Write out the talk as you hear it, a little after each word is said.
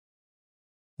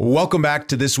Welcome back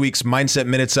to this week's Mindset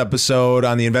Minutes episode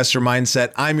on the Investor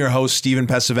Mindset. I'm your host, Steven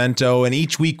Pesavento, and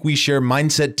each week we share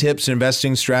mindset tips and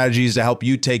investing strategies to help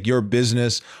you take your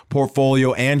business,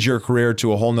 portfolio, and your career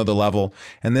to a whole nother level.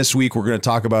 And this week we're going to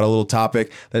talk about a little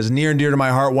topic that is near and dear to my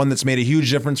heart, one that's made a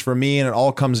huge difference for me, and it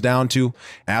all comes down to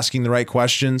asking the right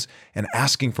questions and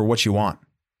asking for what you want.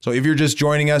 So if you're just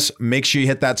joining us, make sure you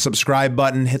hit that subscribe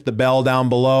button, hit the bell down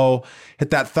below,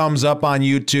 hit that thumbs up on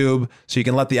YouTube so you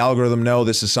can let the algorithm know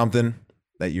this is something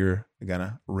that you're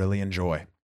gonna really enjoy.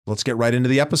 Let's get right into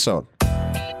the episode.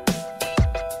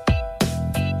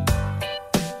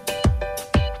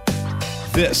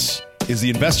 This is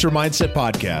the Investor Mindset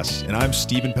Podcast, and I'm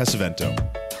Steven Pesavento.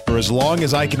 For as long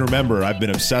as I can remember, I've been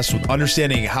obsessed with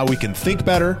understanding how we can think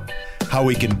better, how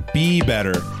we can be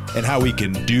better, and how we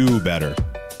can do better.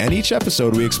 And each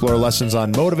episode, we explore lessons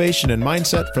on motivation and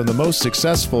mindset from the most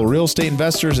successful real estate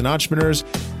investors and entrepreneurs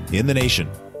in the nation.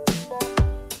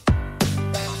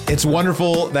 It's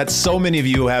wonderful that so many of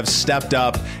you have stepped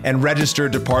up and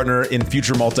registered to partner in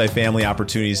future multifamily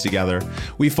opportunities together.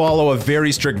 We follow a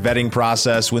very strict vetting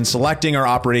process when selecting our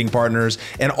operating partners,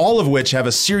 and all of which have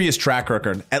a serious track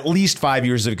record, at least 5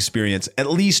 years of experience, at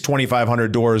least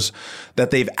 2,500 doors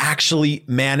that they've actually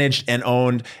managed and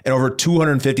owned, and over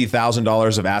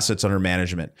 $250,000 of assets under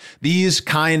management. These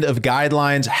kind of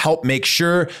guidelines help make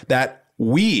sure that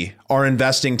we are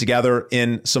investing together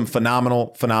in some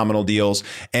phenomenal deals.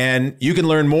 And you can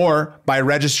learn more by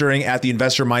registering at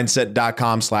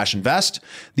theinvestormindset.com/invest.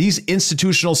 These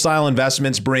institutional style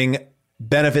investments bring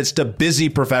benefits to busy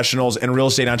professionals and real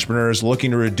estate entrepreneurs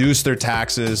looking to reduce their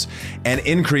taxes and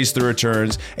increase their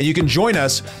returns. And you can join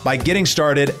us by getting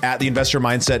started at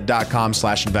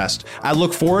theinvestormindset.com/invest. I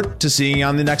look forward to seeing you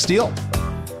on the next deal.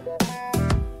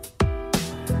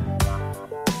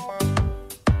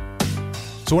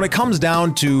 So when it comes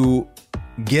down to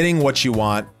getting what you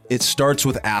want, it starts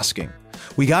with asking.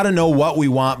 We got to know what we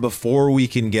want before we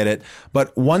can get it.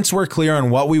 But once we're clear on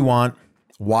what we want,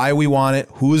 why we want it,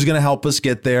 who's going to help us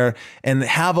get there, and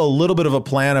have a little bit of a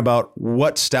plan about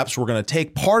what steps we're going to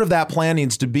take, part of that plan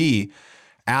needs to be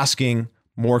asking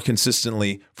more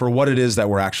consistently for what it is that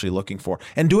we're actually looking for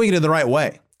and doing it in the right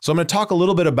way. So I'm going to talk a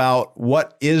little bit about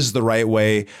what is the right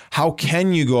way, how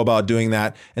can you go about doing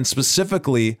that, and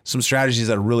specifically some strategies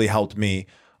that really helped me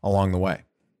along the way.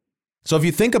 So if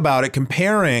you think about it,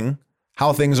 comparing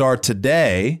how things are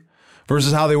today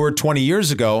versus how they were 20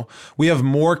 years ago, we have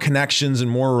more connections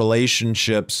and more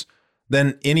relationships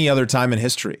than any other time in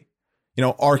history. You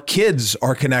know, our kids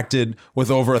are connected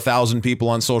with over 1,000 people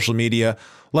on social media,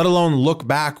 let alone look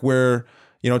back where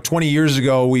 20 years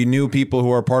ago, we knew people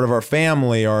who are part of our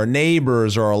family, our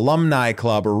neighbors, or our alumni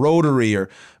club, or Rotary, or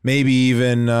maybe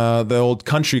even the old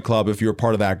country club if you're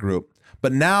part of that group.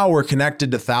 But now we're connected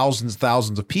to thousands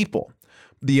of people.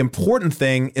 The important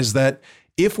thing is that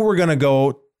if we're going to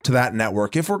go to that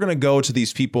network, if we're going to go to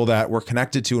these people that we're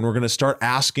connected to, and we're going to start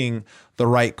asking the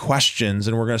right questions,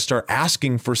 and we're going to start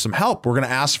asking for some help, we're going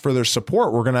to ask for their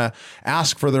support, we're going to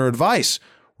ask for their advice,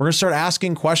 we're going to start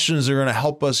asking questions that are going to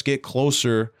help us get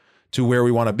closer to where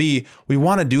we want to be. We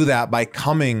want to do that by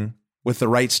coming with the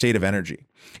right state of energy.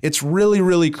 It's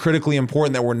really critically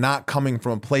important that we're not coming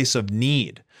from a place of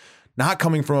need, not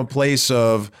coming from a place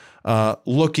of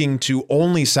looking to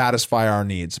only satisfy our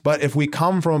needs. But if we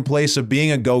come from a place of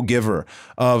being a go-giver,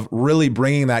 of really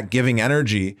bringing that giving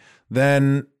energy,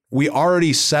 then we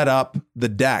already set up the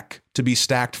deck to be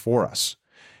stacked for us.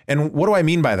 And what do I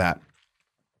mean by that?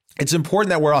 It's important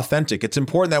that we're authentic. It's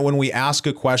important that when we ask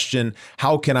a question,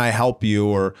 how can I help you?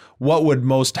 Or what would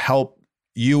most help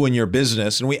you in your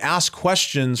business? And we ask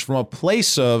questions from a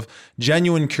place of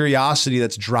genuine curiosity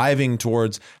that's driving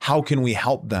towards how can we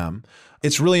help them?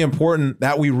 It's really important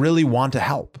that we really want to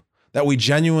help, that we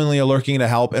genuinely are looking to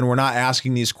help, and we're not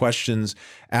asking these questions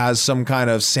as some kind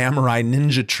of samurai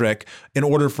ninja trick in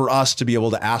order for us to be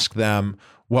able to ask them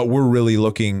what we're really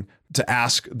looking to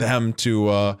ask them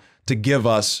to give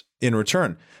us in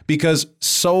return. Because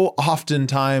so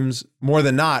oftentimes, more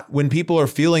than not, when people are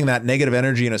feeling that negative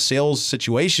energy in a sales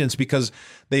situation, it's because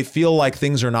they feel like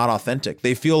things are not authentic.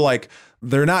 They feel like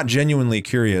they're not genuinely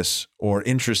curious or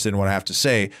interested in what I have to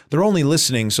say. They're only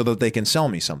listening so that they can sell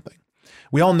me something.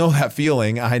 We all know that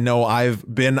feeling. I know I've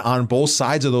been on both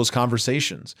sides of those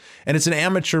conversations. And it's an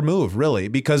amateur move, really,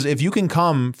 because if you can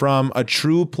come from a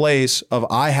true place of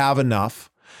I have enough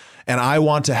and I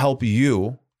want to help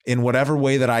you in whatever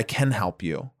way that I can help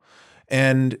you.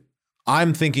 And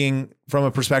I'm thinking from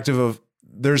a perspective of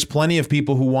there's plenty of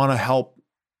people who want to help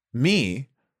me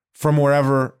from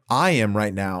wherever I am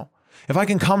right now. If I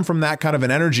can come from that kind of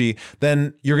an energy,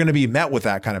 then you're going to be met with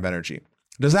that kind of energy.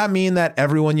 Does that mean that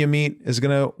everyone you meet is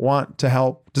going to want to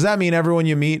help? Does that mean everyone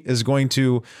you meet is going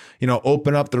to,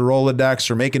 open up the Rolodex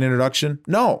or make an introduction?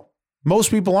 No,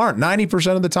 most people aren't.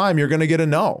 90% of the time, you're going to get a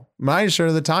no. 90%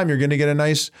 of the time, you're going to get a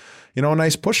nice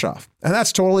push off. And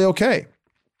that's totally okay.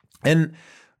 And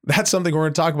that's something we're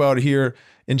going to talk about here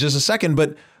in just a second.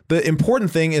 But the important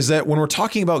thing is that when we're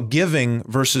talking about giving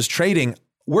versus trading,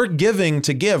 we're giving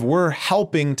to give. We're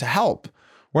helping to help.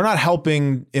 We're not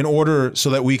helping in order so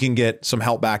that we can get some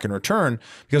help back in return,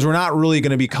 because we're not really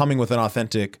going to be coming with an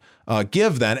authentic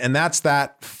give then. And that's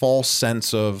that false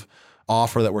sense of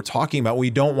offer that we're talking about. We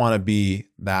don't want to be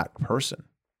that person.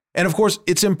 And of course,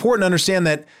 it's important to understand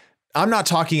that I'm not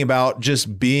talking about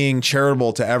just being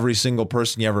charitable to every single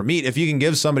person you ever meet. If you can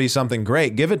give somebody something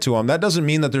great, give it to them. That doesn't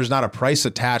mean that there's not a price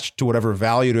attached to whatever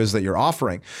value it is that you're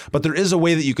offering, but there is a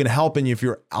way that you can help. And if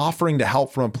you're offering to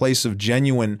help from a place of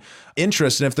genuine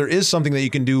interest, and if there is something that you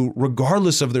can do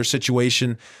regardless of their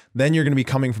situation, then you're going to be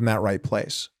coming from that right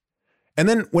place. And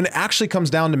then when it actually comes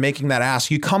down to making that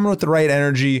ask, you come in with the right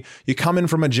energy, you come in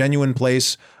from a genuine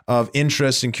place of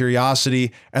interest and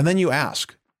curiosity, and then you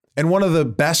ask. And one of the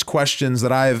best questions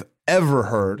that I've ever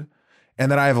heard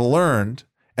and that I've learned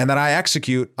and that I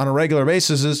execute on a regular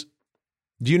basis is,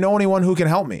 do you know anyone who can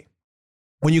help me?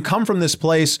 When you come from this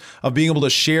place of being able to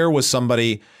share with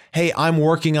somebody, hey, I'm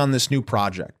working on this new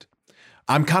project.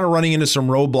 I'm kind of running into some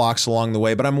roadblocks along the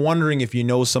way, but I'm wondering if you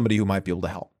know somebody who might be able to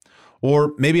help.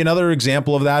 Or maybe another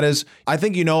example of that is, I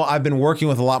think I've been working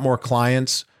with a lot more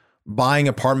clients, buying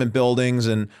apartment buildings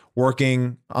and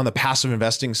working on the passive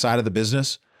investing side of the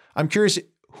business. I'm curious,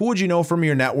 who would you know from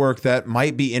your network that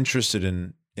might be interested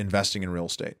in investing in real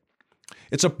estate?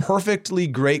 It's a perfectly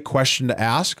great question to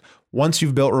ask once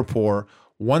you've built rapport,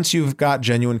 once you've got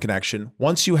genuine connection,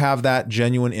 once you have that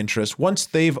genuine interest, once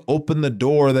they've opened the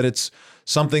door that it's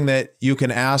something that you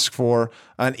can ask for,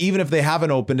 and even if they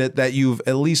haven't opened it, that you've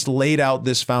at least laid out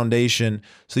this foundation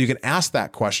so you can ask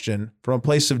that question from a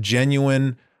place of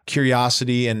genuine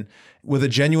curiosity and with a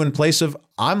genuine place of,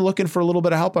 I'm looking for a little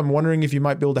bit of help. I'm wondering if you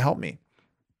might be able to help me.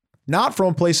 Not from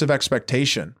a place of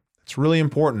expectation. It's really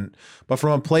important, but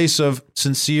from a place of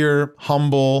sincere,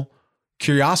 humble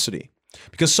curiosity.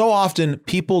 Because so often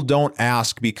people don't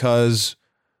ask because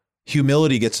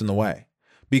humility gets in the way.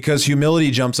 Because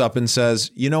humility jumps up and says,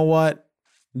 you know what?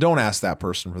 Don't ask that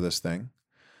person for this thing.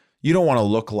 You don't want to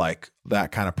look like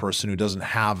that kind of person who doesn't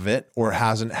have it or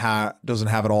doesn't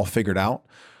have it all figured out.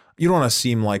 You don't want to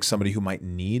seem like somebody who might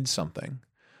need something.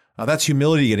 That's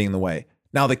humility getting in the way.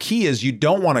 Now, the key is you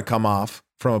don't want to come off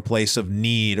from a place of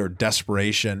need or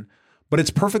desperation, but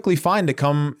it's perfectly fine to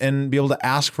come and be able to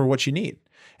ask for what you need.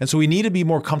 And so we need to be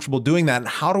more comfortable doing that. And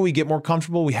how do we get more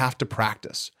comfortable? We have to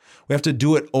practice. We have to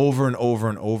do it over and over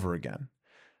and over again.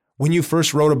 When you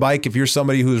first rode a bike, if you're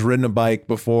somebody who's ridden a bike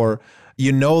before,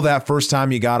 that first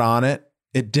time you got on it,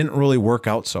 it didn't really work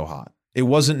out so hot. It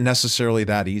wasn't necessarily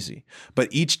that easy, but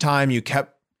each time you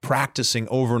kept practicing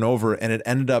over and over, and it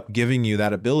ended up giving you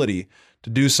that ability to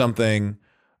do something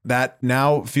that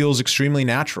now feels extremely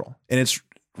natural. And it's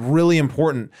really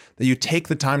important that you take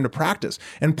the time to practice.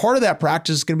 And part of that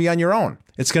practice is going to be on your own.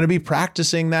 It's going to be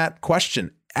practicing that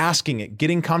question, asking it,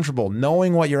 getting comfortable,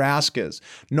 knowing what your ask is,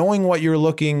 knowing what you're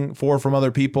looking for from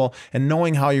other people, and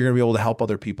knowing how you're going to be able to help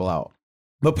other people out.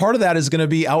 But part of that is going to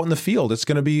be out in the field. It's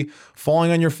going to be falling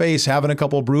on your face, having a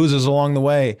couple of bruises along the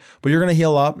way, but you're going to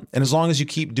heal up. And as long as you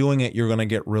keep doing it, you're going to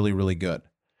get really, really good.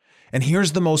 And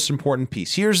here's the most important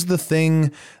piece. Here's the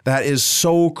thing that is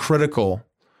so critical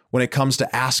when it comes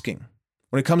to asking,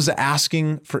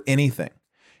 for anything.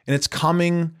 And it's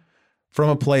coming from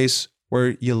a place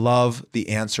where you love the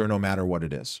answer no matter what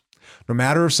it is. No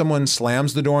matter if someone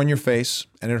slams the door in your face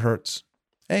and it hurts.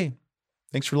 Hey,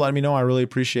 thanks for letting me know. I really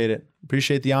appreciate it.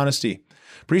 Appreciate the honesty.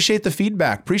 Appreciate the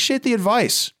feedback. Appreciate the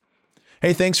advice.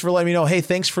 Hey, thanks for letting me know. Hey,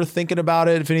 thanks for thinking about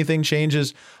it. If anything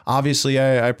changes, obviously,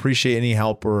 I appreciate any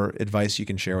help or advice you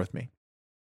can share with me.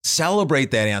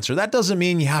 Celebrate that answer. That doesn't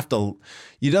mean it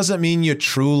doesn't mean you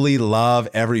truly love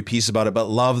every piece about it, but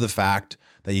love the fact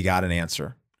that you got an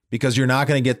answer, because you're not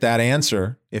going to get that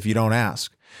answer if you don't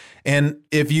ask. And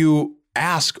if you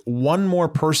ask one more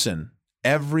person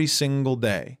every single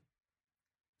day,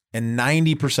 and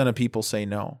 90% of people say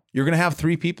no, you're going to have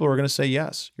 3 people who are going to say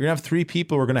yes. You're going to have 3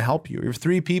 people who are going to help you. You have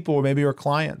 3 people who maybe are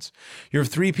clients. You have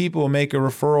 3 people who make a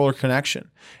referral or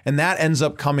connection. And that ends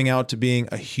up coming out to being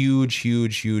a huge,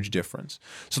 huge, huge difference.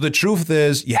 So the truth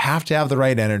is, you have to have the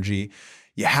right energy.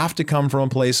 You have to come from a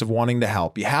place of wanting to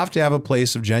help. You have to have a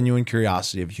place of genuine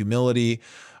curiosity, of humility,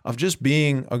 of just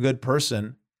being a good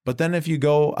person. But then if you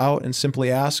go out and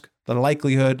simply ask, the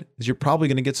likelihood is you're probably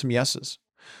going to get some yeses.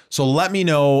 So let me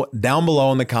know down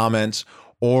below in the comments,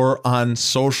 or on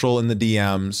social in the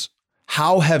DMs,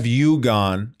 how have you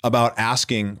gone about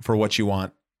asking for what you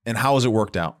want, and how has it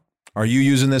worked out? Are you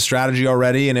using this strategy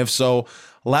already? And if so,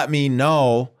 let me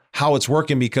know how it's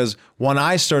working, because when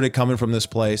I started coming from this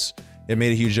place, it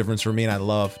made a huge difference for me, and I'd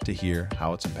love to hear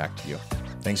how it's impacted you.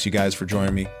 Thanks you guys for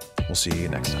joining me. We'll see you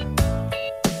next time.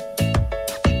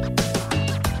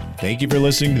 Thank you for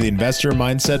listening to the Investor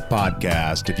Mindset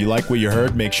Podcast. If you like what you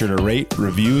heard, make sure to rate,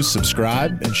 review,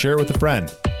 subscribe, and share it with a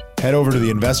friend. Head over to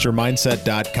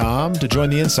theinvestormindset.com to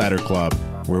join the Insider Club,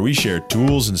 where we share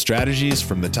tools and strategies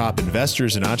from the top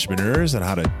investors and entrepreneurs on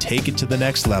how to take it to the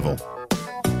next level.